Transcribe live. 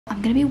I'm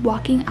gonna be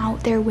walking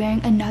out there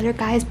wearing another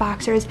guy's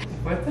boxers.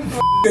 What the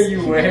f are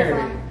you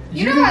wearing?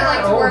 You know I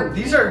like to wear.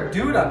 These are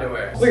dude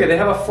underwear. Look at, they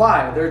have a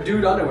fly. They're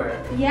dude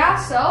underwear. Yeah,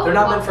 so? They're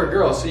not meant for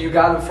girls, so you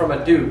got them from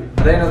a dude.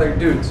 They know they're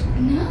dudes.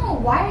 No,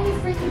 why are you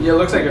freaking? Yeah, it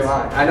looks like you're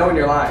lying. I know when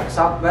you're lying.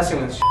 Stop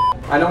messing with shit.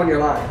 I know when you're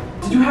lying.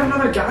 Did you have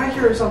another guy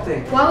here or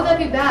something? Why would that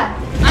be bad?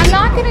 I'm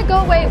not gonna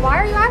go. Wait, why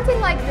are you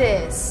acting like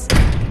this?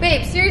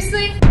 Babe,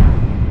 seriously?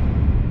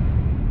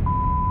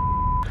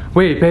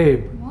 Wait,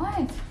 babe.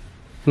 What?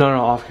 No,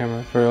 off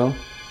camera, for real.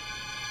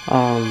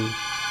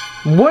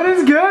 What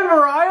is good,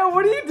 Mariah?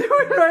 What are you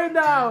doing right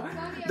now?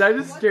 Did I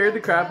just scare the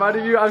crap out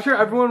of you? I'm sure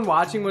everyone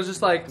watching was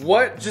just like,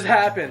 what just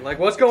happened? Like,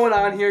 what's going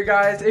on here,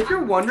 guys? If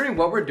you're wondering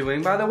what we're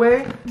doing, by the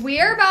way.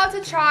 We're about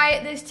to try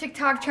this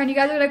TikTok trend. You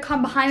guys are gonna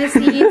come behind the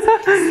scenes,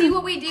 see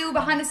what we do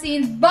behind the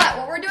scenes. But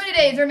what we're doing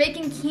today is we're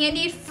making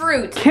candied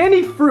fruit.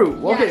 Candied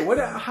fruit? Okay,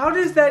 Yes. how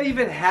does that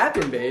even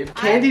happen, babe?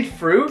 Candied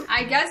fruit?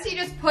 I guess you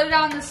just put it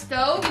on the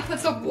stove, you put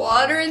some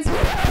water and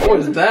What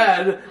is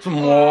that?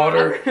 Some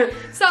water.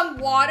 some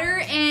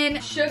water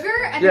and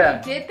sugar, and Yeah.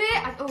 then you dip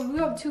it. Oh, we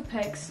have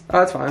toothpicks. Oh,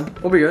 that's fine.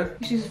 We'll be good.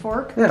 You use a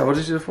fork? Yeah, we'll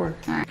just use a fork.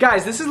 Alright.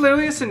 Guys, this is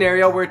literally a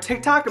scenario where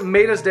TikTok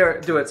made us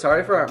do it.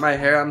 Sorry for my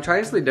hair. I'm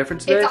trying something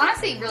different today. It's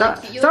honestly really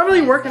cute. It's not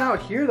really working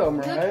out here though,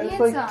 Mariah. look It's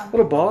like a handsome.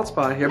 little bald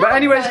spot here. No, But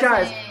anyways, it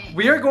guys, doesn't.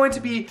 we are going to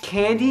be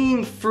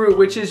candying fruit,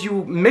 which is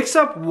you mix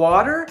up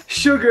water,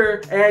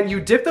 sugar, and you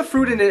dip the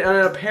fruit in it, and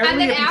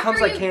apparently it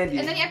becomes like candy.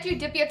 And then after you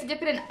dip, you have to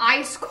dip it in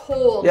ice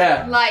cold.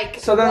 Yeah. Like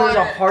so then water.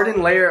 there's a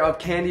hardened layer of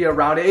candy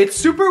around it. It's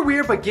super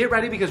weird, but get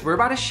ready because we're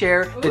about to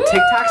share the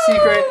TikTok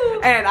secret.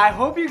 And I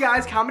hope you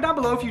guys comment down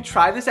below if you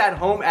try this at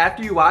home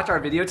after you watch our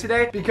video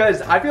today,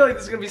 because I feel like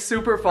this is gonna be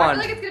super I fun.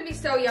 feel like it's gonna be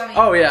so yummy.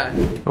 Oh yeah.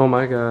 Oh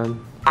my god.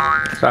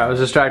 Sorry, I was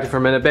distracted for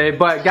a minute, babe.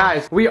 But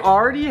guys, we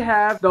already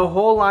have the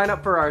whole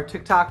lineup for our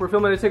TikTok. We're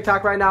filming a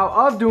TikTok right now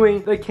of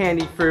doing the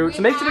candy fruit.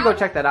 So make sure to go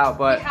check that out.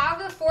 But we have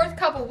the 4th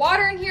cup of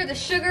water in here, the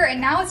sugar, and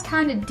now it's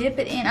time to dip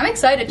it in. I'm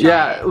excited to try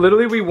yeah, it.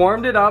 literally we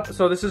warmed it up.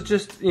 So this is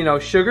just, you know,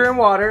 sugar and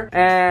water.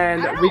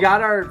 And we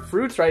got our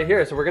fruits right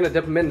here. So we're gonna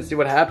dip them in and see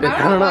what happens. I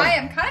don't know why.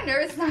 I'm kind of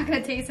nervous it's not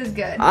gonna taste as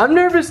good. I'm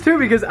nervous too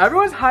because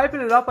everyone's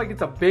hyping it up like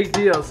it's a big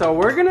deal. So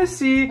we're gonna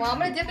see. Well, I'm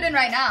gonna dip it in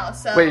right now.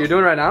 So Wait, you're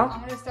doing it right now?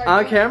 I'm gonna start On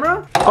doing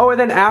camera? Oh, and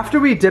then after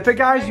we dip it,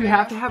 guys, you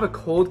have to have a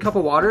cold cup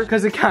of water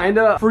because it kind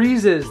of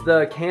freezes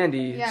the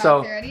candy. Yeah, so,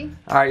 okay, ready?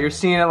 all right, you're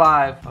seeing it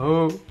live.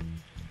 Oh,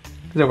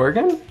 is it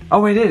working?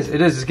 Oh, it is.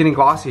 It is. It's getting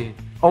glossy.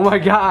 Oh my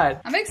god.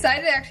 I'm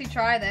excited to actually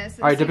try this.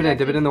 All right, dip it in.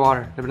 Dip it in the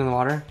water. Dip it in the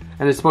water.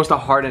 And it's supposed to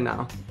harden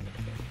now.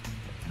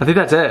 I think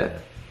that's it.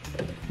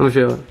 Let me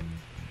feel it.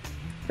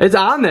 It's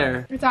on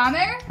there. It's on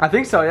there? I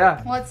think so,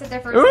 yeah. Well, let's sit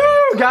there for a Ooh,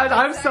 second. guys,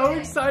 I'm so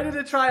excited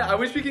to try it. I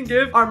wish we can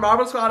give our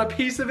Marble Squad a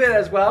piece of it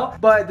as well.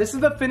 But this is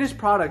the finished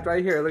product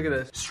right here. Look at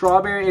this.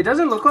 Strawberry. It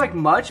doesn't look like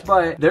much,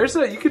 but there's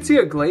you can see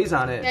a glaze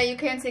on it. Yeah, you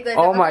can see glaze.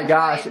 Oh I'm my gonna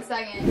try gosh. it in a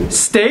second.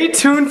 Stay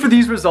tuned for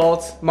these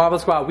results, Marble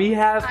Squad. We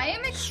have I am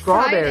excited.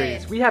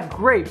 strawberries. We have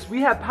grapes.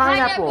 We have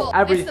pineapple.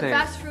 Everything. It's the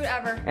best fruit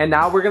ever. And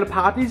now we're gonna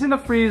pop these in the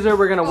freezer.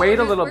 We're gonna wait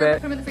a little We're gonna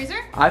bit. put them in the freezer?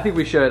 I think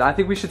we should. I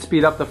think we should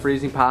speed up the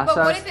freezing process.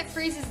 But what if it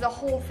freezes the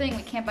whole thing?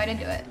 We can't bite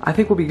into it. I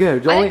think we'll be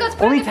good. I Only, think let's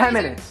put it in only the 10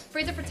 freezer. minutes.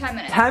 Freeze it for 10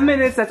 minutes. 10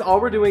 minutes, that's all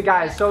we're doing,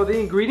 guys. So the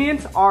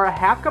ingredients are a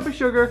half cup of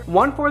sugar,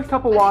 1/4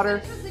 cup of water. I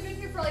think we should leave it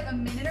here for like a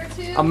minute or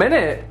two. A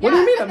minute? What do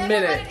you mean a and then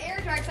minute? Let it air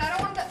dry, 'cause I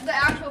don't want the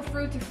actual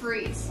fruit to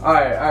freeze. All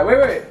right,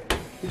 wait.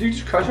 Did you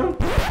just crush them?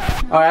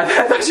 All right,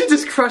 I thought you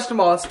just crushed them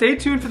all. Stay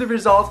tuned for the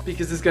results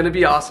because it's gonna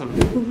be awesome.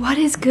 What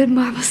is good,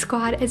 Marble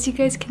Squad? As you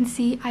guys can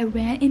see, I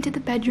ran into the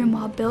bedroom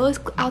while Bill is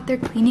out there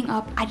cleaning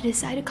up. I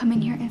decided to come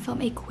in here and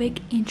film a quick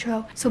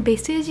intro. So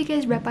basically, as you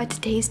guys read by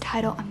today's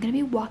title, I'm gonna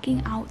be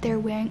walking out there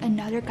wearing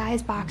another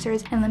guy's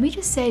boxers. And let me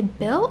just say,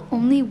 Bill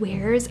only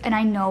wears, and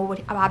I know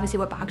obviously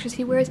what boxers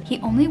he wears, he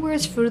only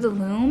wears Fruit of the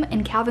Loom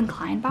and Calvin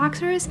Klein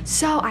boxers.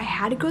 So I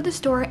had to go to the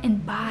store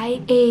and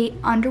buy a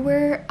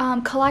underwear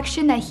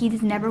collection that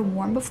he's never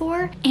worn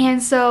before.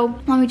 And so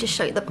let me just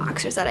show you the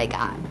boxers that I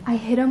got. I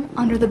hid them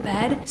under the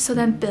bed so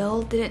then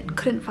Bill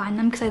couldn't find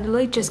them because I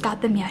literally just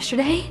got them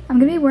yesterday. I'm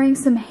gonna be wearing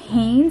some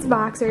Hanes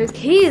boxers.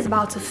 He is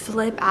about to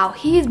flip out.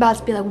 He is about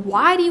to be like,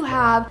 why do you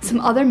have some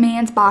other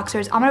man's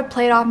boxers? I'm gonna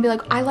play it off and be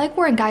like, I like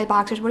wearing guy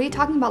boxers. What are you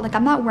talking about? Like,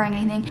 I'm not wearing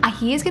anything.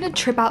 He is gonna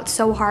trip out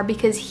so hard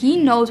because he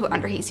knows what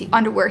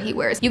underwear he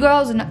wears. You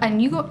girls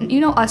and you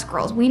know us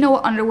girls, we know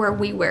what underwear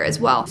we wear as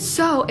well.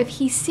 So if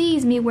he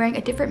sees me wearing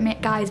a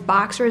different guy's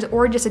boxers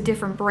or just a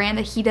different brand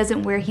that he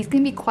doesn't wear, he's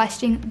gonna be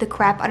questioning the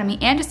crap out of me,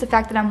 and just the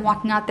fact that I'm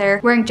walking out there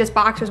wearing just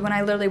boxers when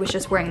I literally was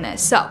just wearing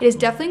this. So it is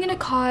definitely gonna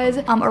cause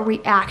a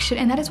reaction,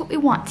 and that is what we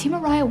want. Team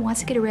Mariah wants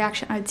to get a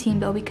reaction out of Team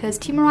Bill because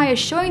Team Mariah is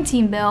showing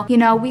Team Bill, you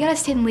know, we gotta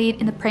stay in the lead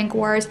in the prank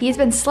wars. He's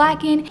been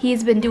slacking,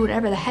 he's been doing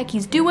whatever the heck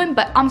he's doing,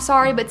 but I'm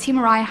sorry, but Team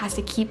Mariah has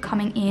to keep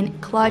coming in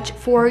clutch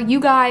for you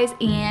guys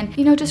and,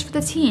 you know, just for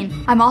the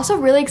team. I'm also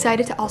really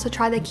excited to also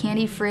try the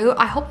candy fruit.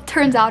 I hope it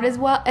turns out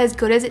as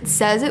good as it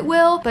says it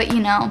will, but you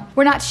know,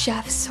 we're not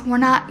chefs, we're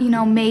not, you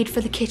know, made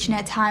for the kitchen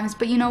at times,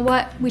 but you know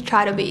what? We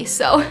try to be.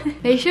 So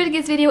make sure to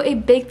give this video a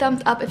big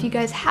thumbs up. If you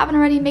guys haven't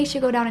already, make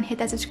sure to go down and hit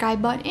that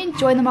subscribe button and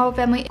join the Marvel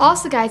family.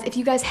 Also guys, if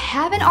you guys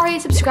haven't already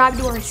subscribed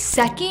to our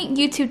second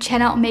YouTube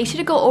channel, make sure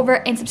to go over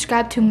and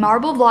subscribe to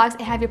Marvel Vlogs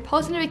and have your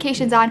post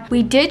notifications on.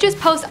 We did just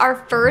post our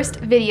first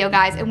video,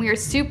 guys, and we are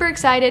super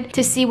excited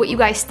to see what you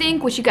guys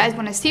think, what you guys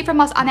want to see from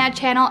us on that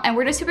channel, and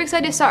we're just super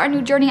excited to start our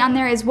new journey on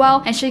there as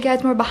well and show you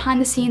guys more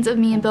behind the scenes of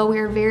me and Bill. We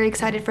are very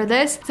excited for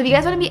this. So if you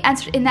guys want to be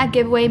entered in that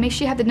giveaway, make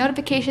sure you have the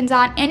notifications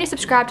on and you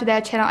subscribe to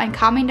that channel and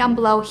comment down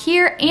below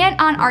here and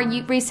on our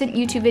recent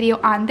YouTube video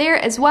on there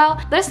as well.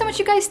 Let us know what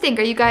you guys think.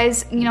 Are you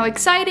guys, you know,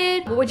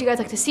 excited? What would you guys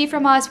like to see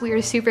from us? We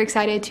are super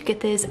excited to get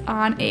this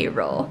on a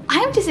roll.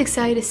 I'm just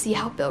excited to see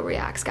how Bill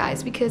reacts,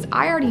 guys, because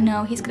I already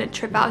know he's gonna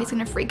trip out, he's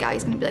gonna freak out,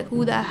 he's gonna be like,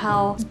 who the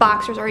hell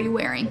boxers are you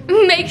wearing?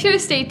 Make sure to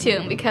stay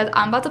tuned because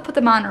I'm about to put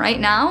them on right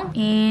now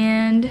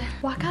and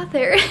walk out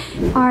there.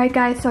 All right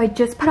guys, so I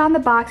just put on the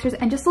boxers,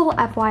 and just a little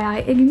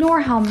FYI,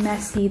 ignore how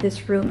messy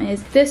this room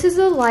is. This is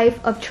the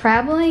life of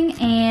traveling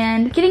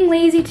and getting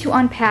lazy to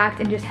unpack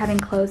and just having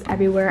clothes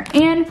everywhere,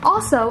 and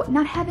also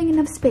not having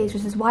enough space,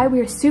 which is why we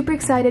are super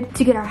excited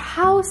to get our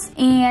house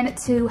and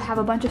to have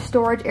a bunch of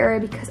storage area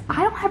because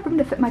I don't have room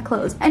to fit my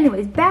clothes.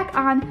 Anyways, back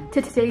on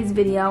to today's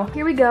video.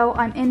 Here we go.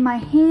 I'm in my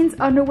Hanes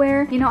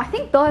underwear. You know, I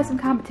think Bill has some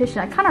competition.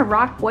 I kind of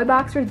rock boy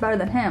boxers better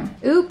than him.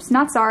 Oops,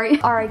 not sorry.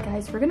 All right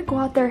guys, we're gonna go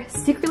out there,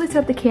 secretly set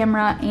up the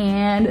camera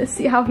and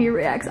see how he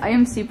reacts. I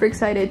am super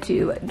excited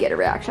to get a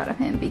reaction out of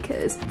him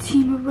because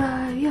Team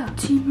Mariah,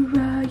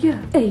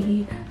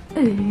 hey,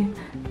 hey,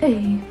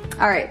 hey.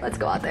 All right, let's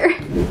go out there.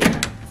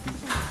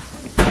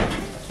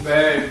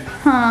 Babe.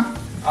 Huh?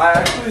 I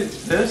actually,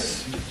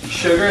 this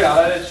sugar, now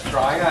that it's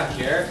drying on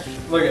here,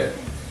 look at it.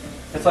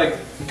 It's like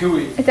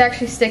gooey. It's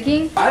actually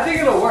sticking? I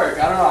think it'll work.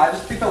 I don't know. I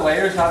just think the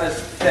layer's not as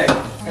thick.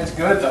 It's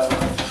good though.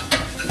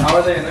 How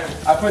are they in there?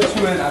 I put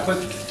 2 in. I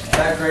put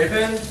that grape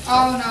in.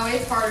 Oh no,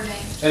 it's hardening.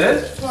 It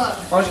is? Look.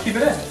 Why don't you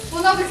keep it in?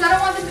 Well, no, because I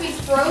don't want them to be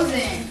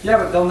frozen. Yeah,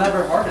 but they'll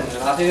never harden.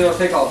 I think it'll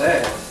take all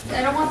day.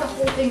 I don't want the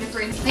whole thing to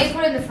freeze. They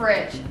put it in the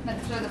fridge.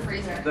 Instead of the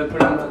freezer. Then put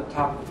it on the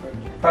top of the fridge.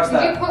 Press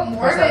that. Did you put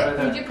more of it? Right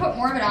there. Did you put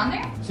more of it on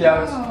there? See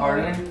how it's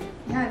hardening?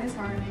 Yeah, it is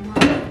hardening,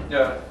 huh?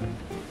 Yeah.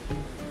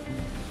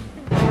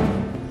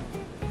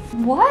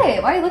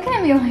 What? Why are you looking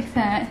at me like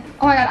that?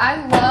 Oh my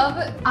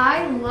god,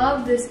 I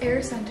love this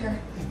air center.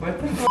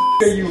 What the f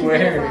are you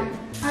wearing?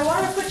 I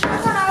wanted to put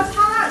shorts on. I was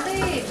hot,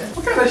 babe.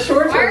 What kind of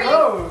shorts are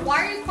those?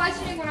 Why are you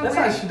questioning what I'm That's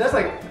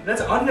wearing? not,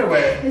 that's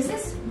underwear. Is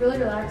this really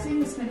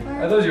relaxing, this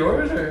Midfire? Are those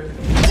yours or?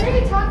 What are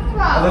you talking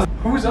about?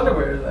 Whose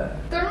underwear is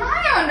that? They're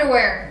my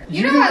underwear.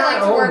 You know do I not like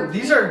to own- wear.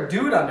 These are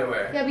dude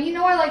underwear. Yeah, but you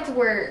know I like to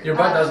wear. Your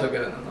butt does look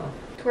good in them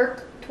though.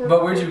 Twerk.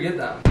 But where'd you get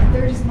them?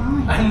 They're just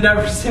mine. I've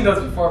never seen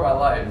those before in my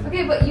life.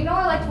 Okay, but you know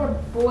I like to wear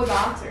boy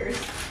boxers.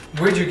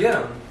 Where'd you get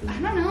them? I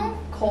don't know.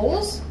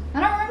 Kohl's? I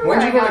don't remember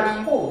When'd where you go I got to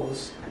them.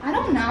 Kohl's? I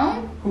don't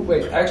know. Who?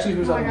 Wait, actually,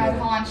 who's Oh my god, underwear?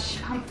 hold on. Shh.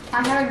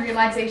 I'm having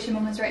realization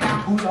moments right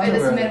now. Whose With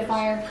this underwear?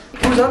 humidifier.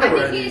 Whose I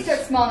underwear? think you need to start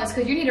smelling this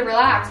because you need to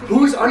relax. because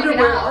Whose you're freaking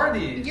underwear out. are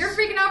these? You're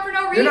freaking out for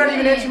no You're reason. not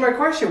even answering my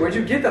question. Where'd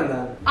you get them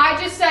then?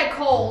 I just said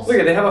Kohl's. Look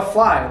at, they have a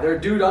fly. They're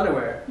dude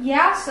underwear.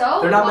 Yeah, so?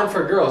 They're not meant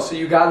for girls, so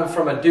you got them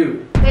from a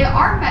dude. They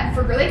are meant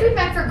for girls. They could be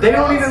meant for girls. They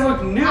don't even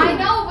look new. I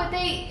know,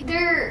 but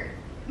they're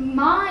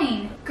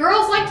mine.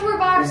 Girls like to wear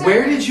boxers.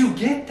 Where did you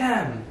get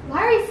them? Why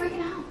are you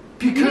freaking out?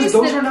 You Because need to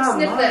those sniff- are not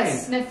sniff mine.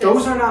 this, sniff this.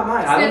 Those are not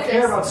mine. I don't Sniff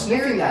care this. about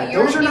sniffing that.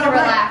 You're Those are need not to mine.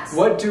 relax.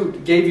 What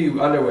dude gave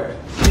you underwear?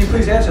 Can you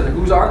please answer that?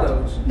 Whose are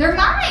those? They're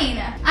mine.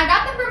 I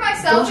got them for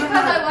myself Those are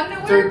because not- I wanted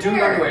to They're wear dude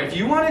them. underwear. If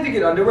you wanted to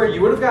get underwear, you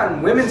would have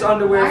gotten women's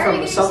underwear Why are you from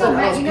getting something so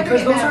mad? else. You never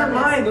Because get those mad aren't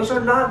about mine. Those are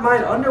not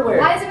mine underwear.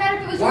 Why does it matter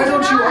if it was Why yours or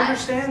don't you not?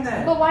 understand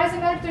that? But why does it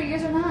matter if they're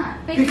yours or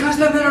not? Because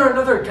then there are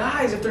another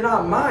guys if they're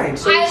not mine.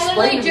 So I explain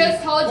literally to me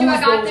just told you I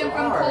whose got those them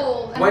from are.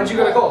 Kohl's. When'd you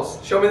go to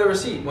Kohl's? Show me the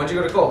receipt. When'd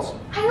you go to Kohl's?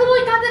 I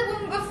literally got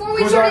them before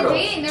we Whose started are those?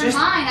 dating. They're Just-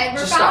 mine. I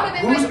just found stop. them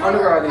in my Whose drawer.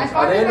 underwear are I these? found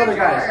Are they them in another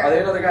my guys? drawer. Are they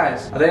another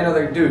guys? Are they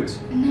another dudes?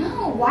 No.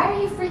 Why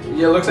are you freaking?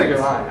 Yeah, it looks like you're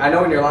lying. I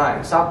know when you're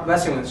lying. Stop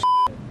messing with shit.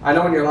 I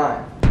know when you're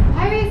lying.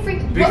 Why are you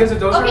freaking? Because if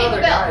those are okay,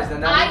 other but guys,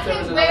 then that I means there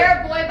was can another-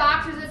 wear boy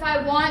boxers if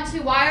I want to.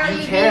 Why are you, You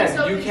being can.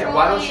 so You can.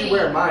 Why don't you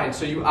wear mine?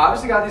 So you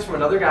obviously got these from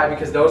another guy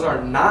because those are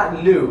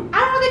not new. I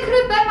don't know. They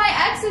could have been my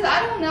exes.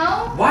 I don't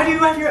know. Why do you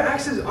have your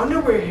ex's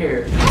underwear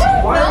here? I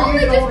don't Why know. are you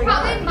They just holding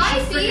probably on? You might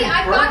should be. freaking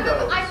I burn found them.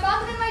 those. I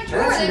found them in my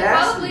drawer. That's They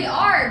nasty. probably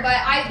are, but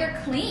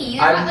they're clean.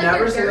 They're I've not like never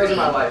they're seen those in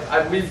my dirty.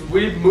 life.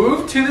 We've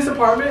moved to this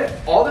apartment.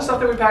 All the stuff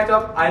that we packed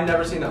up, I've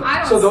never seen those. I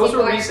don't So those see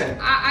were why recent.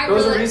 I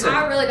Those really, are recent.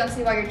 I really don't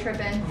see why you're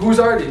tripping. Whose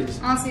are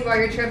these? I don't see why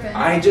you're tripping.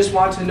 I just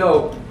want to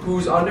know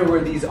whose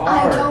underwear these are.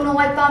 I don't know.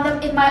 I found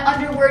them in my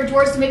underwear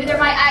drawer, so maybe they're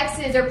my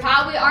exes. Or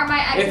probably are my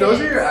exes. If those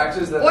are your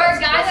exes, then Or a that's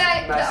guy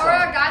that messed or a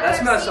up. guy that That's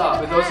I've messed seen up.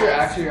 in If the those are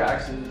past. actually your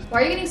exes. Why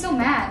are you getting so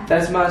mad?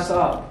 That's messed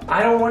up.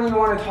 I don't even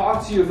want to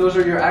talk to you if those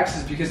are your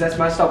exes because that's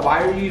messed up.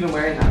 Why are you even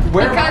wearing them?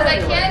 Where Because are I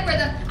they can't wear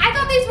them. I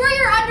thought these were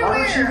your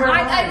underwear. don't you wear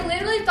I mine?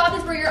 literally thought thought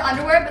these were your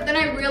underwear, but then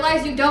I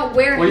realized you don't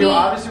wear Well, heat. you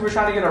obviously were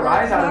trying to get a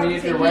rise out of me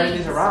if you're wearing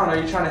these around. Are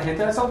you trying to hint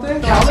at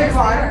something? Calvin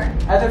Klein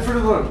and then Fruit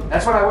of the Loom.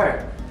 That's what I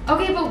wear.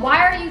 Okay, but why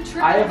are you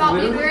tripping about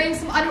me wearing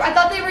some underwear? I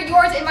thought they were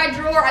yours in my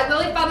drawer. I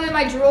literally found them in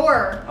my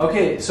drawer.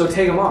 Okay, so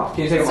take them off.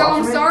 Can you take them off?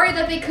 So I'm sorry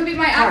that they could be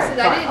my exes.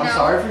 I didn't know. I'm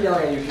sorry for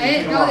yelling at you. I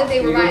didn't know that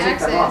they were my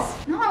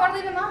exes. No, I want to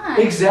leave them on.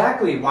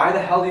 Exactly. Why the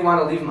hell do you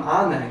want to leave them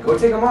on then? Go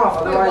take them off.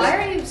 Otherwise. Wait,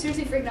 why are you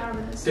seriously freaked out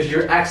over this? Because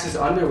your ex's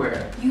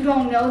underwear. You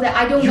don't know that.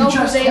 I don't know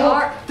who they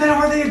are. Then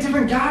are they a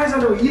different guy's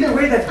underwear? Either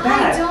way, that's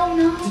bad. I don't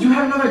know. Did you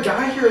have another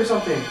guy here or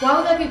something? Why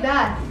would that be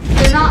bad?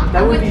 They're not.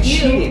 That would be with you.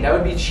 cheating. That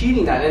would be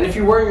cheating then. And if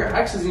you're wearing your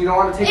exes and you don't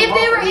want to take them off.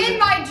 If they were in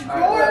my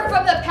drawer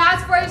from the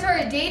past before I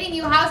started dating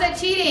you, how's that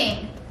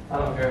cheating? I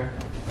don't care.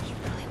 He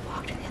really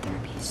walked in the other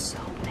room. He's so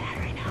mad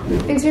right now.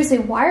 Like, seriously,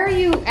 why are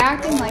you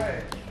acting like?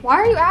 Why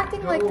are you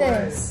acting like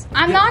this?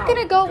 I'm not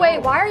gonna go away.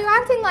 Why are you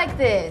acting like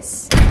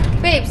this?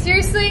 Babe,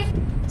 seriously?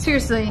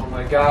 Seriously. Oh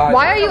my god.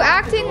 Why are you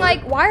acting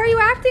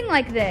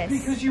like this?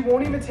 Because you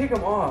won't even take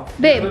them off.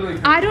 Babe,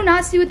 I do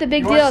not see what the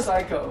big deal is.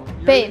 Psycho.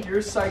 Babe,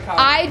 you're psychotic.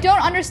 I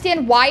don't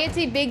understand why it's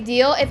a big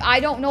deal if I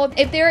don't know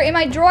if they're in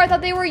my drawer. I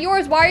thought they were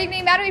yours. Why are you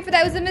getting mad at me for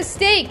that? It was a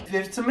mistake. If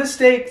it's a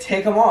mistake,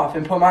 take them off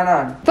and put mine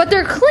on. But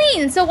they're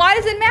clean, so why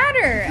does it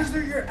matter? Because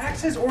they're your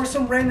exes or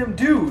some random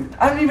dude.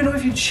 I don't even know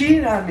if you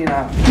cheated on me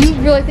now. You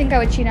really think I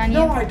would cheat on you?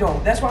 No, I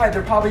don't. That's why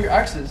they're probably your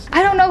exes.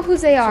 I don't know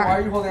whose they So why are.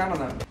 are you holding on to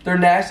them? They're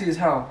nasty as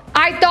hell.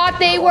 I thought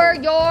they were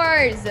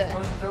yours. I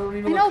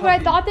I know, but I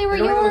thought they were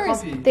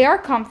yours. They are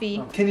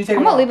comfy. Can you take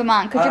I'm them gonna off? leave them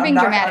on because you're being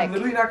dramatic. I'm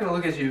literally not gonna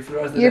look at you for the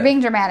rest of the You're day. being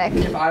dramatic.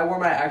 If I wore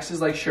my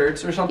exes like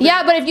shirts or something.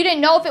 Yeah, but if you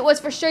didn't know if it was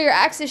for sure your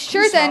ex's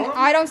shirt, then smell 'em?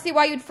 I don't see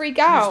why you'd freak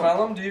Do you out.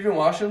 smell them? Do you even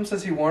wash them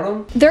since he wore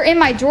them? They're in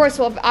my drawer,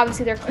 so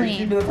obviously they're Are you clean.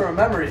 keeping them for a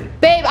memory?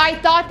 Babe, I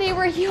thought they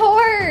were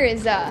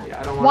yours. I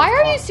don't wanna Why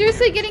are talk. you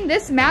seriously getting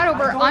this mad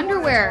over I don't wanna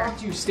underwear? talk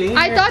to you. Stay in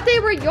I here. thought they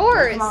were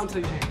yours. Don't come out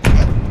until you change.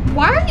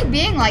 Why are you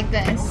being like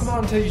Don't this? come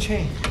out until you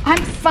change. I'm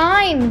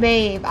fine,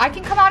 babe. I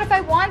can come out if I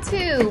want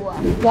to.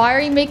 Why are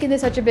you making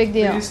this such a big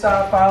deal? Please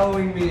stop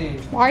following me.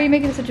 Why are you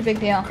making this such a big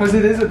deal? Because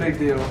it is a big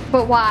deal.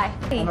 But why?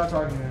 I'm not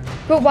talking to you.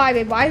 But why,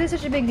 babe? Why is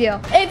this such a big deal?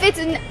 If it's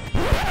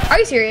Are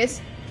you serious?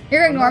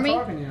 You're gonna ignore I'm me? not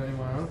talking to you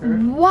anymore. I don't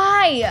care.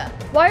 Why?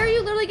 Why are you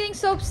literally getting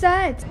so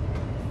upset?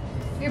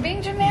 You're being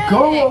dramatic.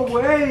 Go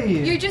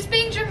away. You're just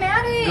being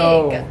dramatic.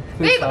 Go.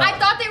 Please Babe, stop. I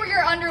thought they were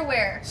your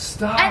underwear.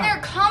 Stop. And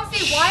they're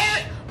comfy.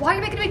 Why are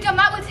you making a big deal? I'm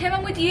not with him,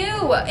 I'm with you.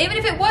 Even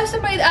if it was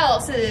somebody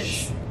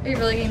else's. Are you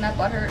really getting that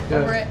butthurt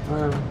over it?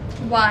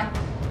 Why?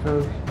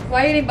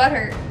 Why are you getting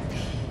butthurt?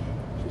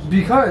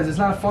 Because it's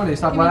not funny.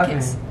 Stop Give me a laughing.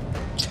 kiss.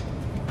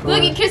 Go Look,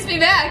 away. you kissed me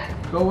back.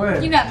 Go away.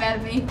 You're not mad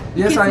at me.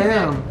 Yes, Kiss I me back.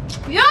 am.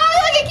 No,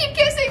 look, you keep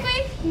kissing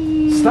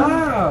me.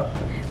 Stop.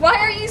 Why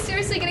are you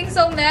seriously getting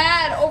so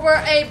mad over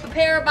a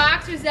pair of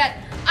boxers that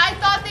I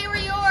thought they were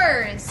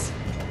yours?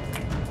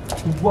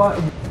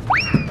 What?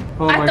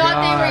 Oh I my thought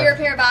God. they were your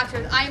pair of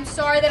boxers. I'm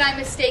sorry that I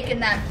mistaken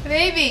them.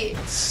 Baby,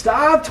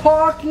 Stop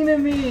talking to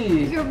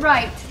me. you're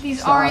right. These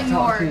Stop aren't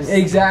talking. yours.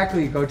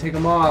 Exactly. Go take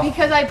them off.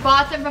 Because I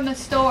bought them from the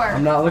store.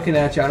 I'm not looking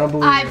at you. I don't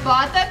believe I you.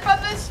 bought them from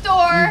the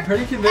store. You're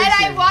pretty convincing.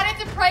 And I wanted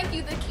to prank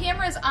you. The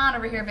camera's on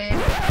over here, babe.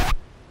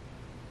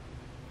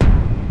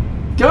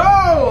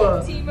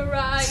 Go! Team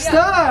Mariah.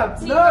 Stop!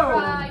 Team No!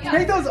 Mariah.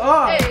 Take those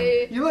off!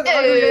 Hey, You look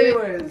hey,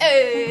 ugly anyways.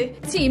 Hey,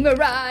 Team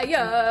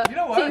Mariah. You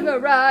know what? Team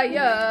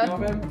Mariah. You know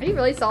what, babe? Are you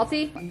really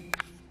salty?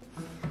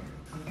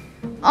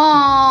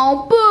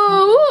 Oh,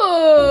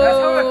 boo! That's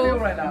how I feel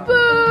right now. Boo!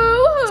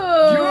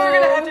 You are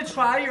gonna have to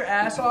try your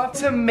ass off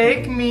to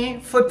make me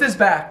flip this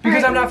back.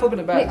 Because I'm not flipping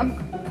it Wait, back. I'm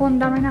pulling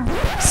them down right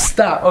now.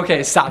 Stop.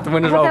 Okay, stop. The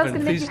window's I thought that was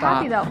open. gonna make Please you stop.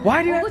 happy, though.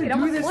 Why do you Oh, have look, to it do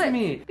almost this to flipped.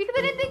 me? Because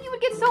I didn't think you would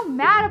get so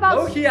mad about.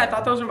 Low-key, I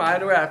thought those were my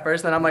underwear at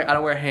first, then I'm like, I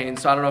don't wear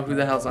Hanes, so I don't know who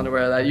the hell's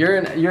underwear that.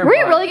 You're Were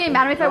you really getting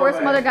mad at me if I No wear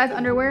some way. other guy's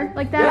underwear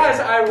like that? Yes,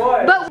 I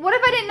was. But what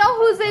if I didn't know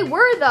whose they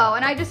were though,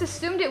 and I just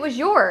assumed it was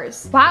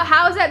yours? Wow,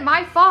 how is that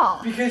my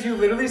fault? Because you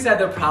literally said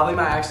they're probably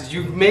my exes.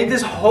 You made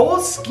this whole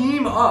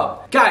scheme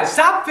up. Guys,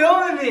 stop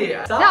filming me.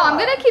 Stop. No, I'm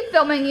gonna keep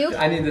filming you.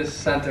 I need this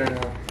center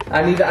now.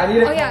 I need to calm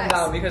yes.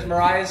 down because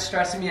Mariah is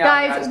stressing me out.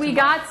 Guys, we too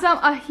got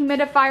a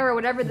humidifier or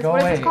whatever this Go what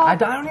is away. it called? I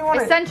don't even want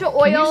to. Essential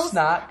Can you oils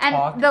not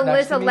talk and the next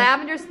list to of me?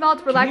 lavender smell to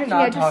Can relax you me.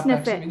 not I just talk sniff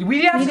next to it. me?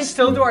 We have You to need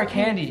still do our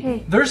candy.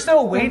 Hey. They're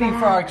still waiting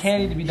for our Relax.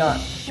 candy to be done.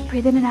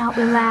 Breathe in and out,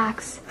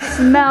 relax.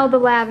 Smell the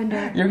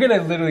lavender. You're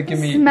gonna literally give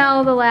me.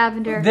 Smell the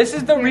lavender. This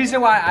is the Here. reason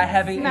why I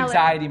have Smell it.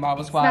 anxiety,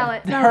 Marble Squad. Smell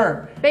it. Smell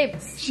Her. it. Babe.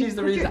 She's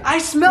the stick reason. your- I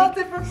smelled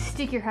it from.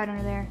 Stick your head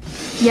under there.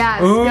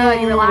 Yes,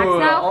 good. You relaxed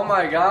now? Oh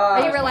my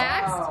god. Are you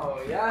relaxed? Wow,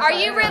 yes, Are I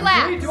you am.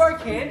 relaxed? Did we do our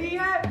candy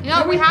yet? No,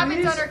 Can we haven't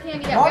please? done our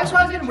candy yet. Marble We have to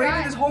Squad's let been it waiting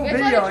dry. this whole We have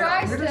to video. let it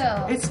dry We're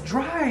still. It's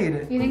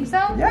dried. You think so?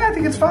 Yeah, I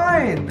think it's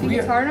fine. You think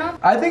it's hard enough?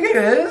 I think it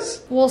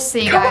is. We'll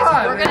see, Come guys.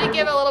 on, We're gonna man.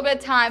 give it a little bit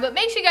of time, but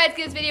make sure you guys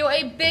give this video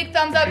a big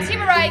thumbs up. Team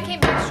Mariah came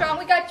back strong.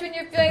 We got you in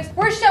your feelings.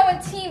 We're showing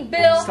Team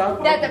Bill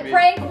Stop that the poking me.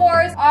 prank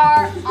wars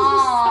are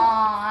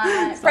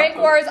on. Prank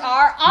wars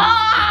are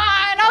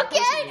on.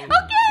 Okay,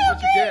 okay,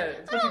 what you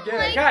get. That's what you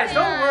get. Guys, that.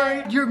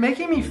 don't worry. You're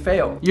making me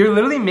fail. You're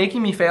literally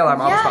making me fail at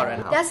Marble Squad right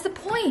now. That's the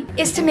point,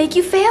 is to make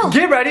you fail.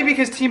 Get ready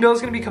because Team Bill is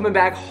gonna be coming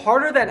back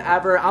harder than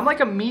ever. I'm like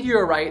a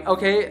meteorite,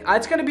 okay?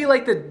 It's gonna be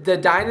like the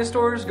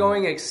dinosaurs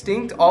going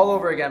extinct all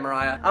over again,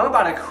 Mariah. I'm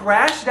about to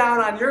crash down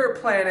on your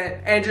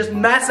planet and just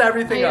mess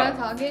everything up. Are you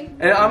not talking?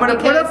 And I'm gonna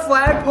put a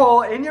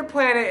flagpole in your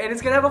planet and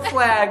it's gonna have a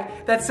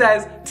flag that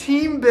says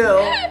Team Bill.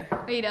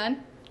 Are you done?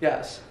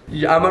 Yes.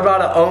 Yeah, I'm about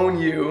to own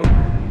you.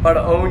 About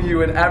to own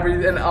you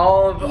and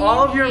all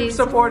of your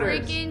supporters.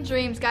 Freaking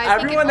dreams, guys.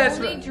 Everyone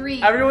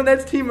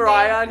that's Team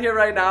Mariah on here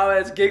right now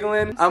that's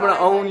giggling, I'm gonna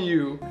own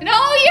you.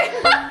 No,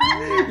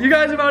 You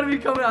guys are about to be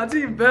coming on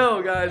Team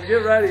Bill, guys.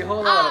 Get ready.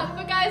 Hold on.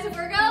 But guys,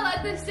 we're gonna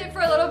let this sit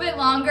for a little bit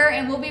longer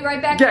and we'll be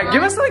right back. Yeah,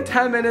 give us like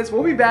 10 minutes.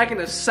 We'll be back in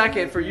a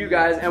second for you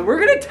guys, and we're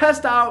gonna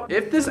test out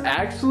if this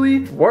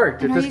actually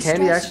worked. If this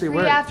candy actually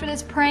worked. After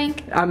this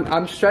prank?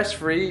 I'm stress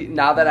free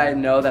now that I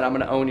know that I'm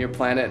gonna own your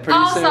planet pretty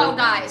soon. Also,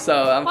 guys,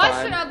 so I'm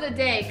question fine. of the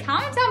day.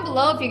 Comment down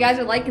below if you guys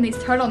are liking these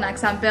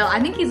turtlenecks on Bill. I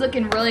think he's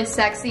looking really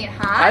sexy and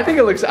hot. I think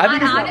it looks. I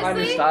think it's honestly, my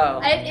new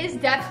style. It is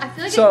I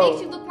feel like it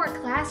makes you look more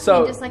classy. So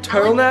and just like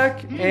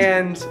turtleneck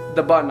and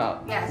the button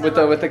up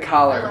with the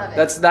collar. I love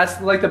it.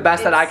 That's like the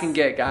best that I can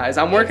get, guys.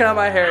 I'm working on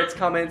my hair. It's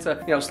coming. It's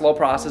a slow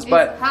process,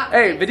 but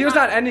hey, video's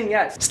not ending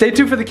yet. Stay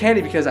tuned for the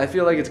candy because I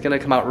feel like it's gonna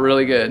come out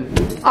really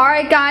good. All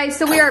right, guys.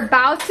 So we are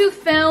about to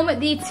film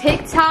the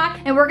TikTok,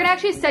 and we're gonna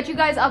actually set you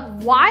guys up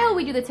while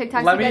we do the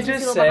TikTok. Let me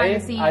just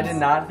say, I did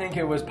not think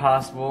it was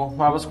possible,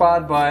 Marble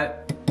Squad,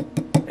 but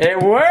it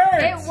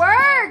worked! It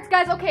worked!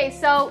 Guys, okay,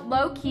 so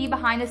low-key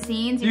behind the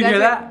scenes. You guys hear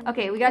that?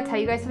 Okay, we gotta tell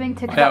you guys something.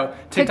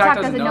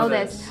 TikTok doesn't know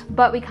this.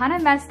 But we kind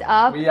of messed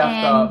up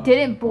and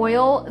didn't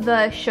boil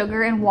the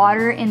sugar and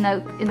water in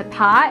the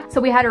pot.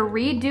 So we had to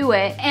redo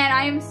it, and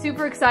I am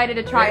super excited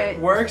to try it.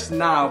 It works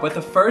now, but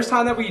the first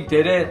time that we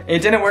did it, it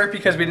didn't work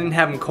because we didn't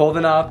have them cold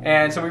enough,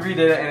 and so we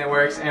redid it and it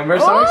works, and we're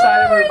so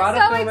excited. We're about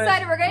to film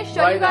it. We're gonna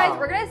show you guys,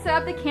 we're gonna set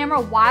up the camera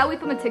while we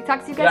film a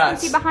TikTok so you guys can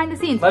see behind the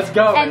scenes. Let's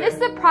go. And this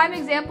is a prime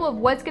example of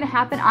what's gonna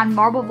happen on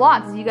Marble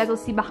Vlogs. You guys will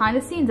see behind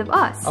the scenes of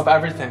us. Of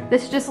everything.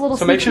 This is just a little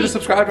So make sure to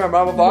subscribe to our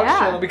Marble Vlogs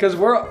channel because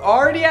we're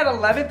already at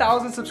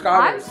 11,000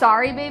 subscribers. I'm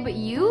sorry, babe, but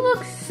you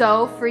look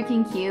so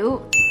freaking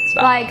cute.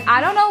 Stop. Like,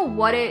 I don't know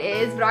what it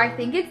is, but I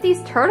think it's these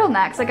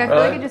turtlenecks. Like, I feel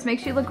like it just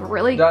makes you look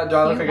really cute and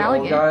like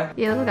elegant. Old guy?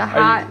 Yeah, look like a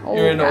hot old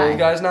guy. You're into old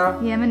guys now?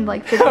 Yeah, I'm in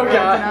like 50 years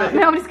now.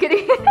 No, I'm just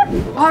kidding.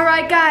 All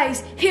right,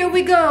 guys, here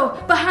we go.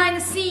 Behind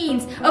the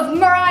scenes of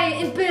Mariah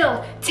and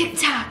Bill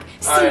TikTok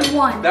scene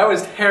 1. That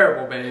was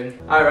terrible, babe.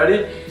 All right,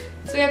 ready?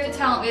 So we have to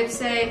tell them, we have to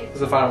say, This is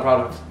the final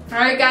product. all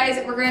right,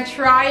 guys, we're gonna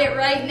try it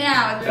right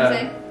now. Is what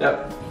I'm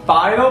Yep.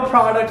 Final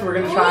product, we're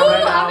gonna try it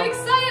right now. I'm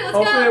excited, let's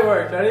Hopefully go. it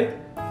worked, ready?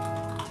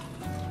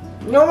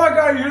 Oh my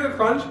God, you hear the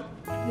crunch?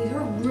 These are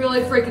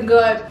really freaking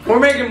good. We're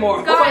making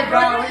more. Guys, oh my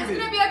God, this is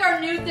gonna be like our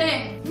new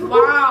thing.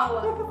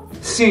 Wow.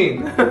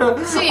 Scene.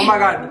 Scene. Oh my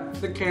God,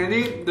 the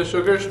candy, the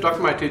sugar is stuck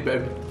in my teeth,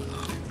 babe.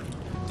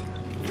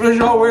 It's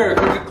so weird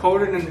because it's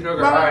coated in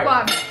sugar. All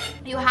right.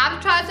 You have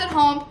to try this at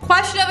home.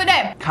 Question of the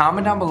day.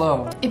 Comment down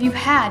below. If you've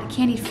had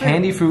candied fruit.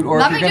 Candy fruit or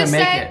if you're gonna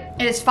make it.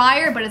 It is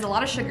fire, but it's a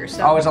lot of sugar.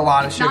 So Oh, it's a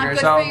lot of sugar. Not good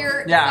So for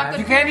your, yeah, if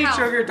you can't eat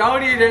sugar,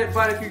 don't eat it.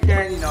 But if you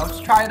can,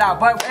 just try it out.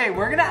 But hey,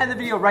 we're gonna end the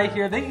video right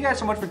here. Thank you guys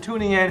so much for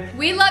tuning in.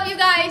 We love you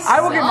guys. I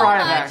will so give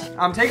Mariah much. back.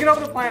 I'm taking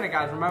over the planet,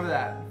 guys. Remember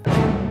that.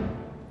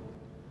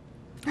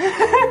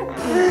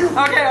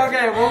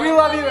 Okay. Well, we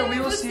love you, and we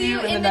will see you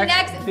in the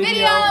next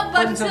video.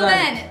 But until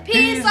then,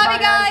 peace. Love you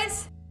guys.